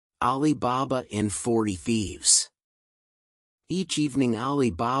Ali Baba and 40 Thieves. Each evening Ali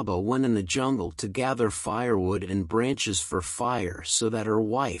Baba went in the jungle to gather firewood and branches for fire so that her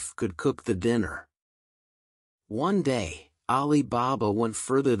wife could cook the dinner. One day, Ali Baba went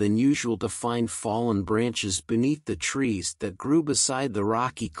further than usual to find fallen branches beneath the trees that grew beside the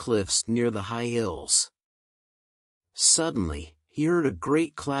rocky cliffs near the high hills. Suddenly, he heard a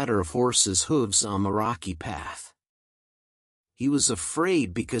great clatter of horses' hooves on the rocky path. He was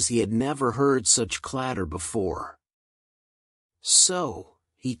afraid because he had never heard such clatter before. So,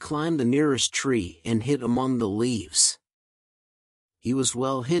 he climbed the nearest tree and hid among the leaves. He was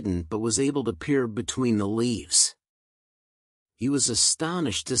well hidden but was able to peer between the leaves. He was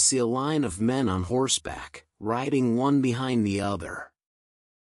astonished to see a line of men on horseback, riding one behind the other.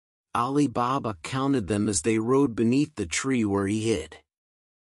 Ali Baba counted them as they rode beneath the tree where he hid.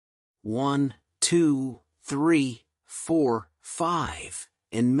 1, 2, 3, 4, 5,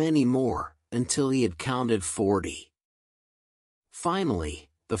 and many more, until he had counted 40. Finally,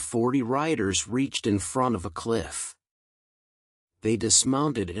 the 40 riders reached in front of a cliff. They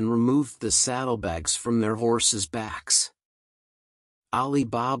dismounted and removed the saddlebags from their horses' backs. Ali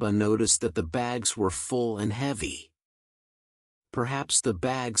Baba noticed that the bags were full and heavy. Perhaps the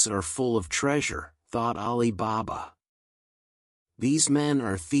bags are full of treasure, thought Ali Baba. These men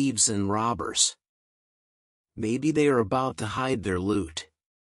are thieves and robbers. Maybe they are about to hide their loot.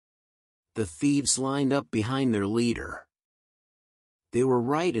 The thieves lined up behind their leader. They were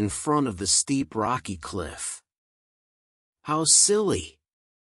right in front of the steep rocky cliff. How silly!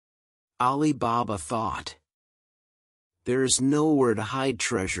 Ali Baba thought. There is nowhere to hide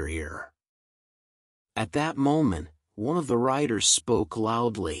treasure here. At that moment, one of the riders spoke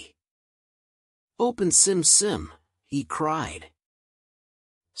loudly. "Open Sim Sim," he cried.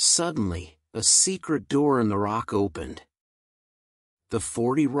 Suddenly, a secret door in the rock opened. The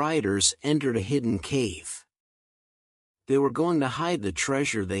 40 riders entered a hidden cave. They were going to hide the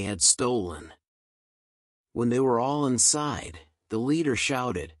treasure they had stolen. When they were all inside, the leader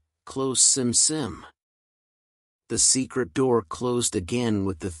shouted, "Close Sim Sim." The secret door closed again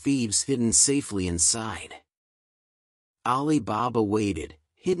with the thieves hidden safely inside. Ali Baba waited,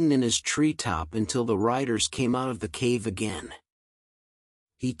 hidden in his treetop until the riders came out of the cave again.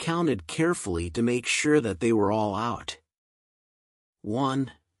 He counted carefully to make sure that they were all out.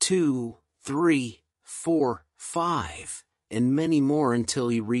 1, 2, 3, 4, 5, and many more until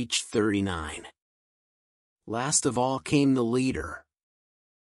he reached 39. Last of all came the leader.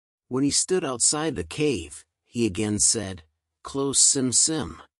 When he stood outside the cave, he again said, "Close Sim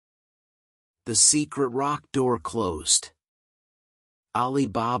Sim." The secret rock door closed. Ali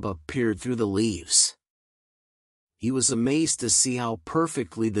Baba peered through the leaves. He was amazed to see how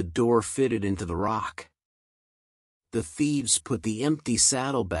perfectly the door fitted into the rock. The thieves put the empty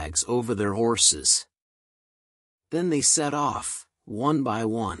saddlebags over their horses. Then they set off, one by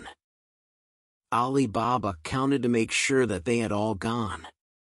one. Ali Baba counted to make sure that they had all gone.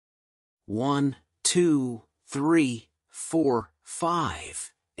 1, 2, 3, 4,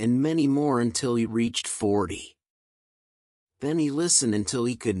 5, and many more until he reached 40. Then he listened until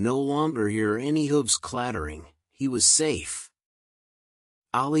he could no longer hear any hooves clattering. He was safe.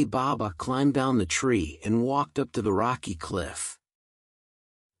 Ali Baba climbed down the tree and walked up to the rocky cliff.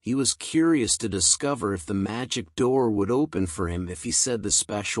 He was curious to discover if the magic door would open for him if he said the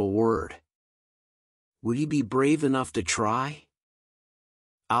special word. Would he be brave enough to try?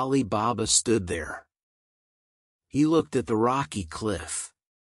 Ali Baba stood there. He looked at the rocky cliff.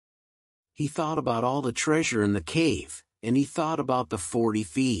 He thought about all the treasure in the cave, and he thought about the 40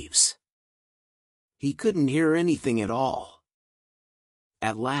 thieves. He couldn't hear anything at all.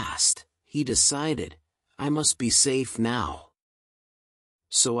 At last, he decided, I must be safe now.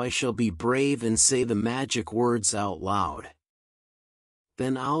 So I shall be brave and say the magic words out loud.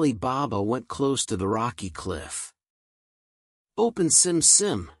 Then Ali Baba went close to the rocky cliff. "Open Sim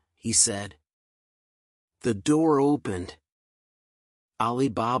Sim," he said. The door opened. Ali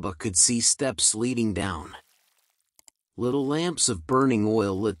Baba could see steps leading down. Little lamps of burning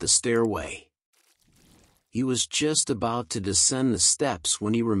oil lit the stairway. He was just about to descend the steps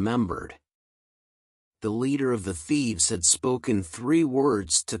when he remembered. The leader of the thieves had spoken 3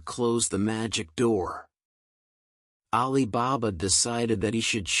 words to close the magic door. Ali Baba decided that he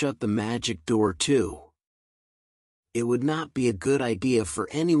should shut the magic door too. It would not be a good idea for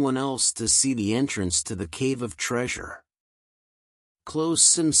anyone else to see the entrance to the cave of treasure. "Close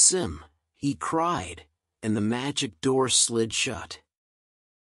Sim Sim," he cried, and the magic door slid shut.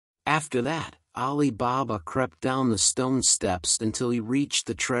 After that, Ali Baba crept down the stone steps until he reached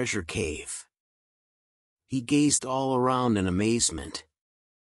the treasure cave. He gazed all around in amazement.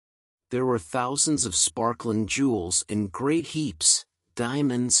 There were thousands of sparkling jewels in great heaps,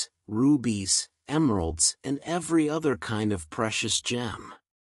 diamonds, rubies, emeralds, and every other kind of precious gem.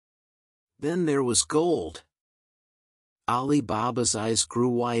 Then there was gold. Ali Baba's eyes grew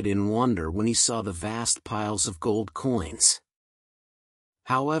wide in wonder when he saw the vast piles of gold coins.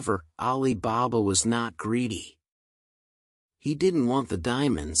 However, Ali Baba was not greedy. He didn't want the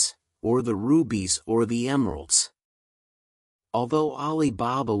diamonds, or the rubies or the emeralds. Although Ali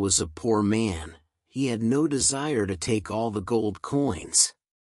Baba was a poor man, he had no desire to take all the gold coins.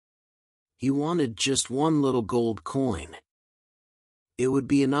 He wanted just one little gold coin. It would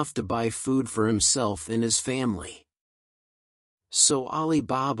be enough to buy food for himself and his family. So Ali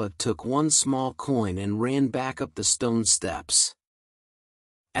Baba took one small coin and ran back up the stone steps.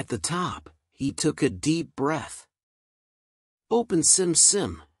 At the top, he took a deep breath. "Open, Sim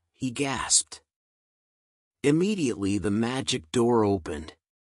Sim," he gasped. Immediately the magic door opened.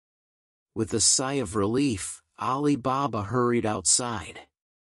 With a sigh of relief, Ali Baba hurried outside.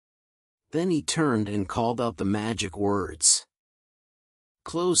 Then he turned and called out the magic words.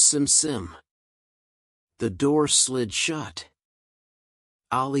 "Close, Sim Sim." The door slid shut.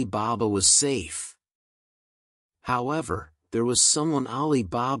 Ali Baba was safe. However, there was someone Ali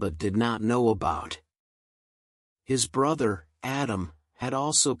Baba did not know about. His brother, Adem, had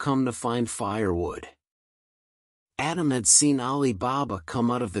also come to find firewood. Adem had seen Ali Baba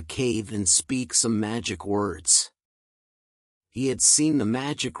come out of the cave and speak some magic words. He had seen the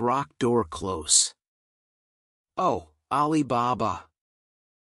magic rock door close. "Oh, Ali Baba!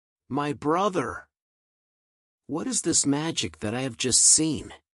 My brother! What is this magic that I have just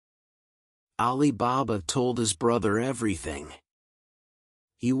seen?" Ali Baba told his brother everything.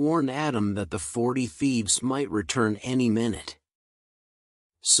 He warned Adem that the 40 thieves might return any minute.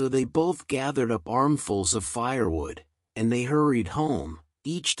 So they both gathered up armfuls of firewood, and they hurried home,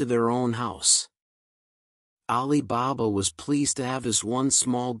 each to their own house. Ali Baba was pleased to have his one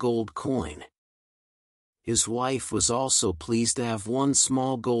small gold coin. His wife was also pleased to have one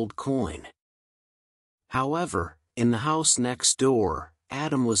small gold coin. However, in the house next door,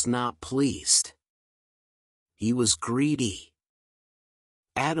 Adem was not pleased. He was greedy.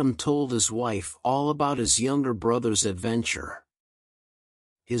 Adem told his wife all about his younger brother's adventure.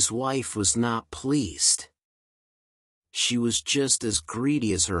 His wife was not pleased. She was just as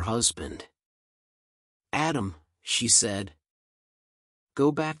greedy as her husband. "Adem," she said, "go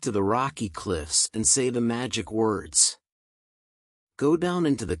back to the rocky cliffs and say the magic words. Go down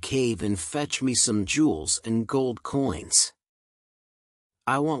into the cave and fetch me some jewels and gold coins.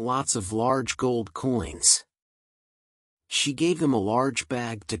 I want lots of large gold coins." She gave him a large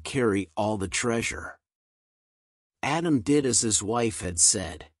bag to carry all the treasure. Adem did as his wife had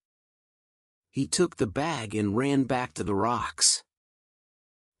said. He took the bag and ran back to the rocks.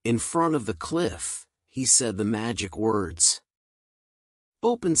 In front of the cliff, he said the magic words.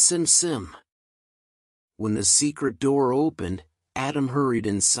 "Open, Sim Sim." When the secret door opened, Adem hurried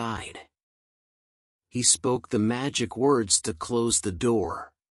inside. He spoke the magic words to close the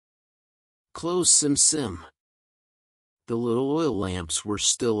door. "Close, Sim Sim." The little oil lamps were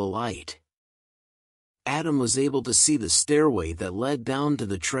still alight. Adem was able to see the stairway that led down to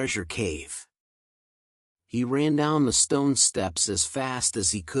the treasure cave. He ran down the stone steps as fast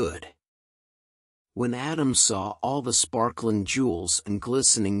as he could. When Adem saw all the sparkling jewels and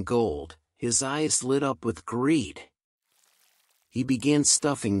glistening gold, his eyes lit up with greed. He began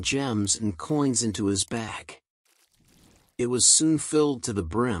stuffing gems and coins into his bag. It was soon filled to the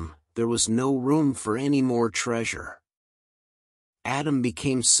brim. There was no room for any more treasure. Adem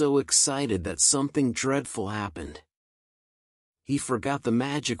became so excited that something dreadful happened. He forgot the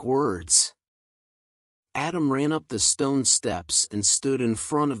magic words. Adem ran up the stone steps and stood in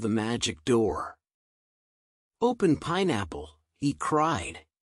front of the magic door. "Open, pineapple," he cried.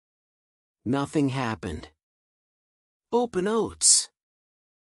 Nothing happened. "Open, oats."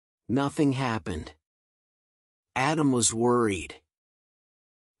 Nothing happened. Adem was worried.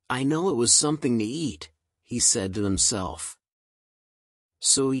 "I know it was something to eat," he said to himself.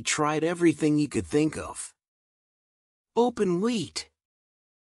 So he tried everything he could think of. "Open, wheat."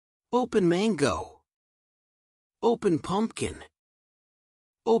 "Open, mango." "Open, pumpkin."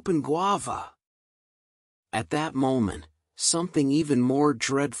 "Open, guava." At that moment, something even more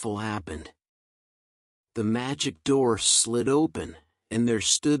dreadful happened. The magic door slid open, and there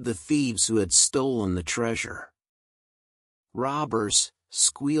stood the thieves who had stolen the treasure. "Robbers,"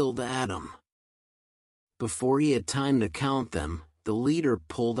 squealed Adem. Before he had time to count them, the leader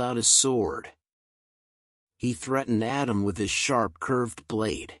pulled out his sword. He threatened Adem with his sharp curved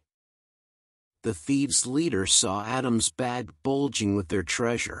blade. The thieves' leader saw Adem's bag bulging with their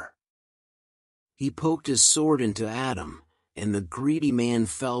treasure. He poked his sword into Adem, and the greedy man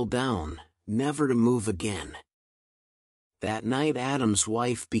fell down, never to move again. That night Adem's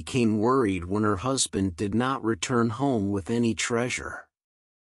wife became worried when her husband did not return home with any treasure.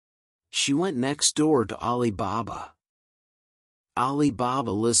 She went next door to Ali Baba. Ali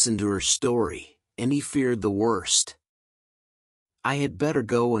Baba listened to her story, and he feared the worst. "I had better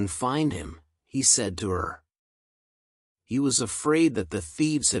go and find him," he said to her. He was afraid that the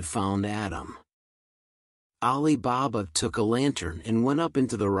thieves had found Adem. Ali Baba took a lantern and went up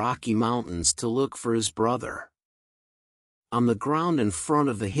into the Rocky Mountains to look for his brother. On the ground in front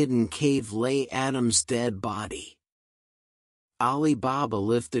of the hidden cave lay Adem's dead body. Ali Baba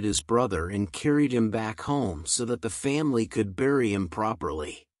lifted his brother and carried him back home so that the family could bury him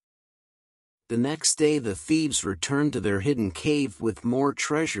properly. The next day the thieves returned to their hidden cave with more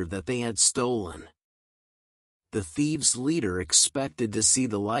treasure that they had stolen. The thieves' leader expected to see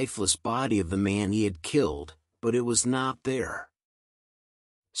the lifeless body of the man he had killed, but it was not there.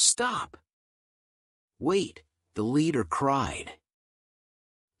 "Stop! Wait!" the leader cried.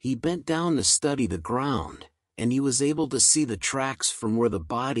 He bent down to study the ground, and he was able to see the tracks from where the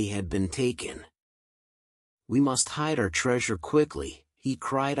body had been taken. "We must hide our treasure quickly," he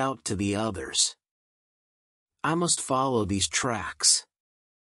cried out to the others. "I must follow these tracks.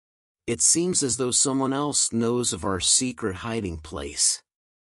 It seems as though someone else knows of our secret hiding place.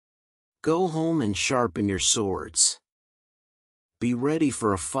 Go home and sharpen your swords. Be ready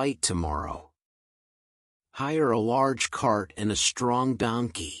for a fight tomorrow. Hire a large cart and a strong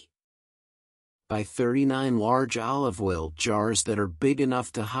donkey. Buy 39 large olive oil jars that are big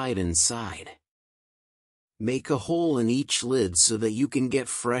enough to hide inside. Make a hole in each lid so that you can get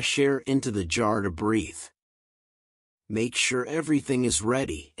fresh air into the jar to breathe. Make sure everything is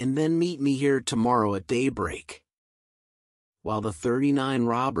ready and then meet me here tomorrow at daybreak." While the 39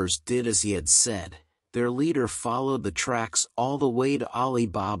 robbers did as he had said, their leader followed the tracks all the way to Ali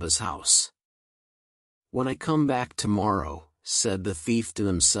Baba's house. "When I come back tomorrow," said the thief to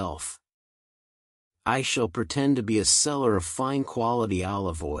himself, "I shall pretend to be a seller of fine quality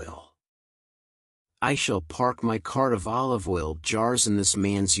olive oil. I shall park my cart of olive oil jars in this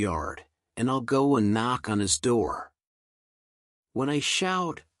man's yard, and I'll go and knock on his door. When I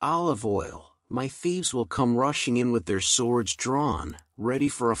shout, 'Olive oil,' my thieves will come rushing in with their swords drawn, ready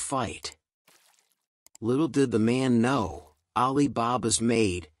for a fight." Little did the man know, Ali Baba's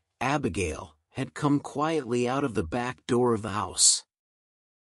maid, Abigail, had come quietly out of the back door of the house.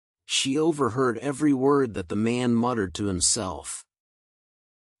 She overheard every word that the man muttered to himself.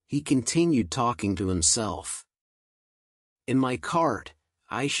 He continued talking to himself. "In my cart,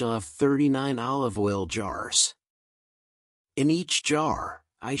 I shall have 39 olive oil jars. In each jar,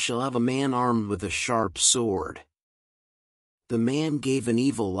 I shall have a man armed with a sharp sword." The man gave an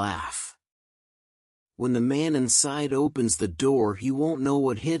evil laugh. "When the man inside opens the door, he won't know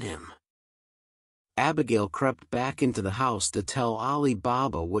what hit him." Abigail crept back into the house to tell Ali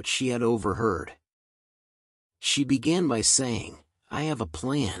Baba what she had overheard. She began by saying, "I have a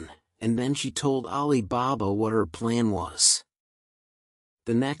plan," and then she told Ali Baba what her plan was.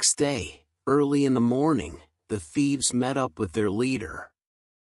 The next day, early in the morning, the thieves met up with their leader.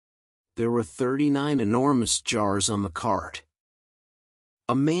 There were 39 enormous jars on the cart.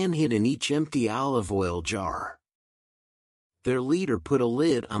 A man hid in each empty olive oil jar. Their leader put a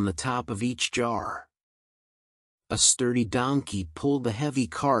lid on the top of each jar. A sturdy donkey pulled the heavy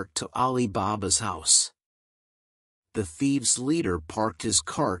cart to Ali Baba's house. The thieves' leader parked his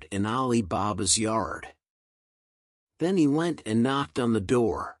cart in Ali Baba's yard. Then he went and knocked on the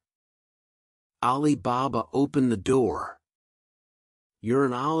door. Ali Baba opened the door. "You're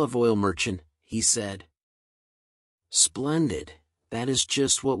an olive oil merchant," he said. "Splendid, that is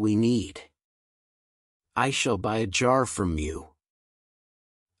just what we need. I shall buy a jar from you.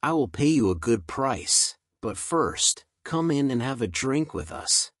 I will pay you a good price, but first, come in and have a drink with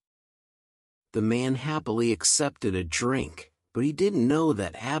us." The man happily accepted a drink, but he didn't know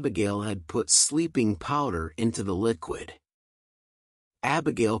that Abigail had put sleeping powder into the liquid.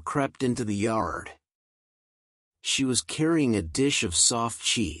 Abigail crept into the yard. She was carrying a dish of soft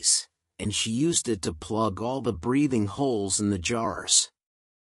cheese, and she used it to plug all the breathing holes in the jars.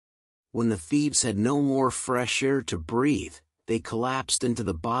 When the thieves had no more fresh air to breathe, they collapsed into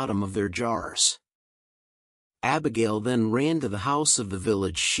the bottom of their jars. Abigail then ran to the house of the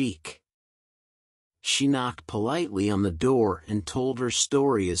village sheik. She knocked politely on the door and told her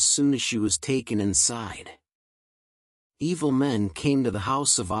story as soon as she was taken inside. Evil men came to the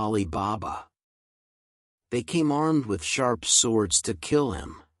house of Ali Baba. They came armed with sharp swords to kill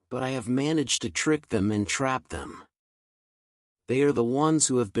him, but I have managed to trick them and trap them. They are the ones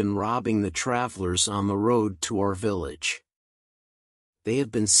who have been robbing the travelers on the road to our village. They have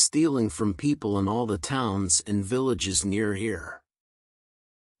been stealing from people in all the towns and villages near here.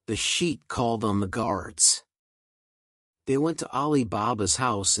 The sheik called on the guards. They went to Ali Baba's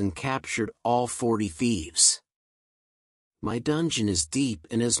house and captured all 40 thieves. My dungeon is deep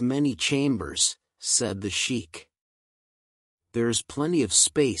and has many chambers, said the sheik. There is plenty of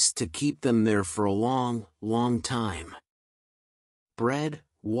space to keep them there for a long, long time. Bread,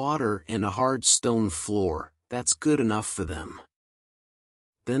 water and a hard stone floor, that's good enough for them.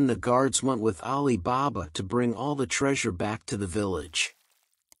 Then the guards went with Ali Baba to bring all the treasure back to the village.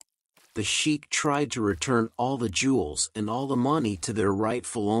 The sheik tried to return all the jewels and all the money to their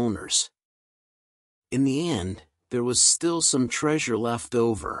rightful owners. In the end, there was still some treasure left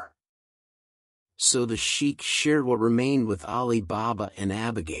over. So the sheik shared what remained with Ali Baba and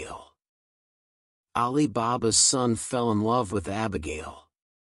Abigail. Ali Baba's son fell in love with Abigail.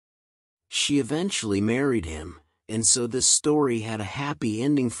 She eventually married him, and so this story had a happy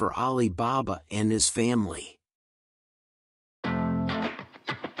ending for Ali Baba and his family.